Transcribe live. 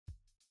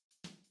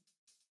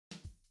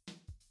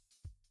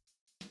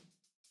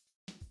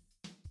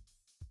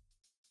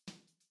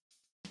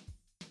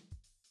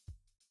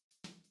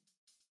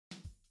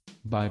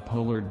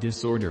Bipolar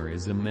disorder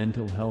is a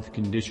mental health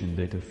condition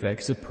that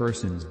affects a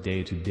person's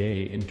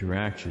day-to-day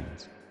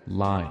interactions,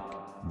 like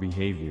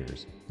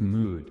behaviors,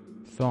 mood,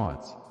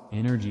 thoughts,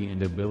 energy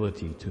and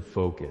ability to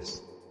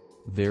focus.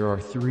 There are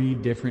three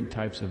different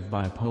types of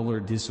bipolar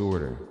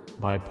disorder: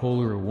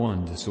 bipolar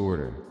 1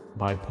 disorder,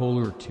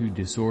 bipolar 2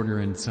 disorder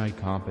and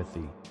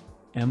psychopathy.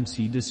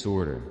 MC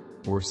disorder,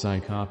 or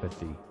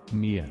psychopathy,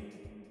 MIA.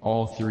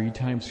 All three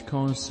types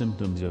cause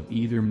symptoms of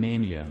either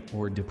mania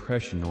or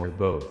depression or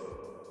both.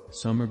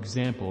 Some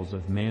examples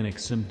of manic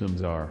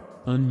symptoms are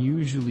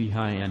unusually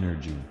high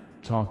energy,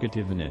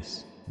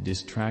 talkativeness,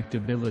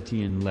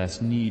 distractibility and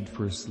less need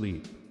for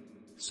sleep.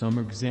 Some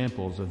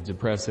examples of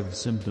depressive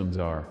symptoms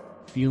are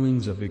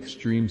feelings of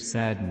extreme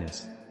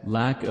sadness,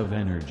 lack of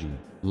energy,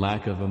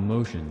 lack of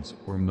emotions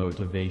or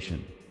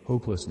motivation,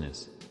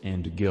 hopelessness,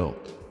 and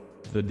guilt.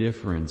 The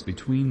difference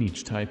between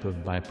each type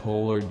of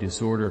bipolar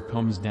disorder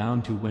comes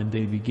down to when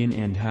they begin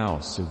and how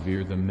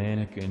severe the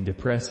manic and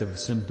depressive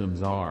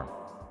symptoms are.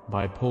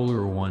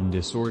 Bipolar 1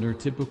 disorder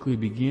typically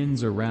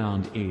begins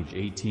around age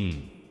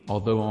 18,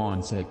 although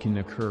onset can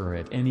occur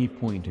at any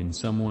point in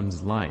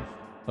someone's life.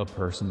 A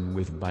person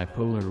with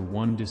bipolar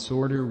 1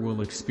 disorder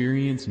will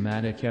experience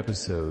manic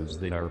episodes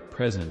that are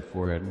present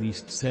for at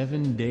least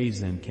 7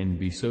 days and can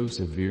be so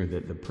severe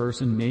that the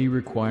person may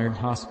require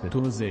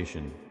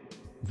hospitalization.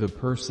 The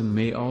person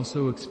may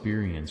also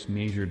experience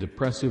major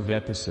depressive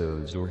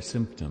episodes or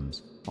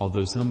symptoms,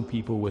 although some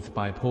people with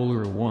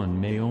bipolar 1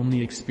 may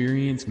only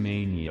experience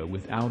mania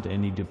without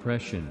any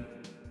depression.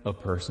 A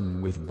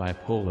person with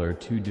bipolar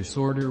 2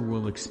 disorder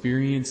will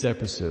experience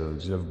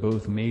episodes of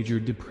both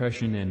major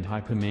depression and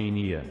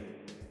hypomania.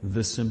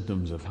 The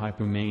symptoms of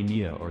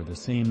hypomania are the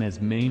same as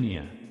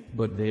mania,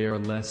 but they are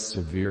less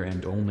severe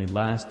and only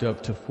last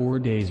up to 4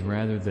 days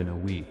rather than a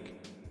week.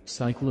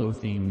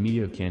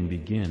 Cyclothymia can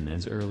begin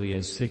as early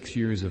as 6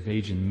 years of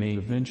age and may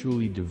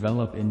eventually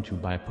develop into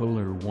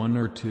bipolar 1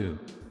 or 2.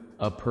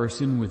 A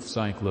person with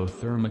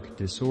cyclothermic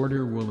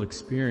disorder will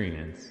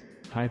experience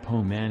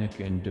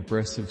hypomanic and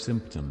depressive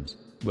symptoms,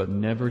 but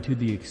never to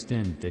the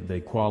extent that they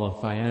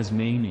qualify as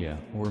mania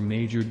or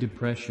major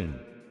depression.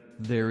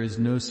 There is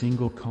no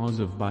single cause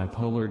of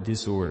bipolar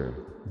disorder,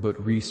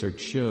 but research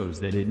shows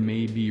that it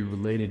may be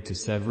related to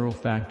several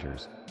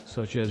factors,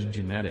 such as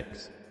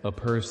genetics, a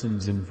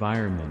person's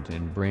environment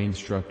and brain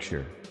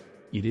structure.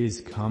 It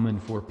is common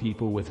for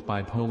people with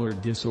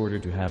bipolar disorder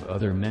to have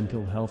other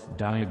mental health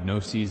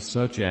diagnoses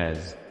such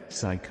as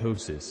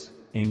psychosis,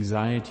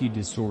 anxiety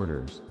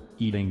disorders,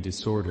 eating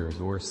disorders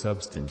or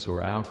substance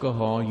or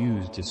alcohol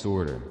use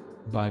disorder.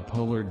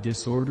 Bipolar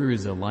disorder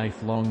is a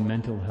lifelong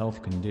mental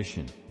health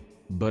condition.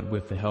 But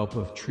with the help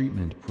of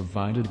treatment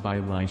provided by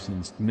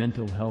licensed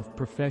mental health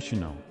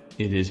professional,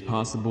 it is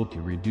possible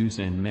to reduce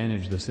and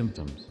manage the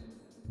symptoms.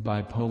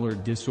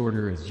 Bipolar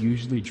disorder is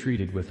usually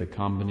treated with a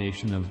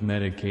combination of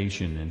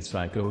medication and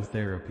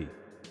psychotherapy.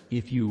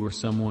 If you or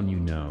someone you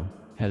know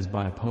has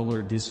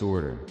bipolar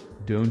disorder,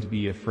 don't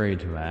be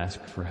afraid to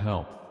ask for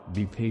help.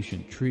 Be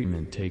patient.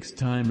 Treatment takes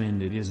time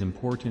and it is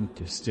important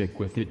to stick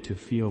with it to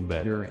feel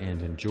better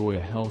and enjoy a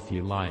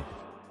healthy life.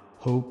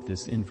 Hope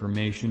this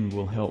information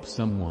will help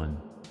someone,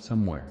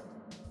 somewhere.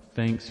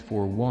 Thanks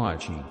for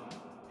watching.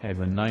 Have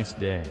a nice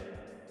day.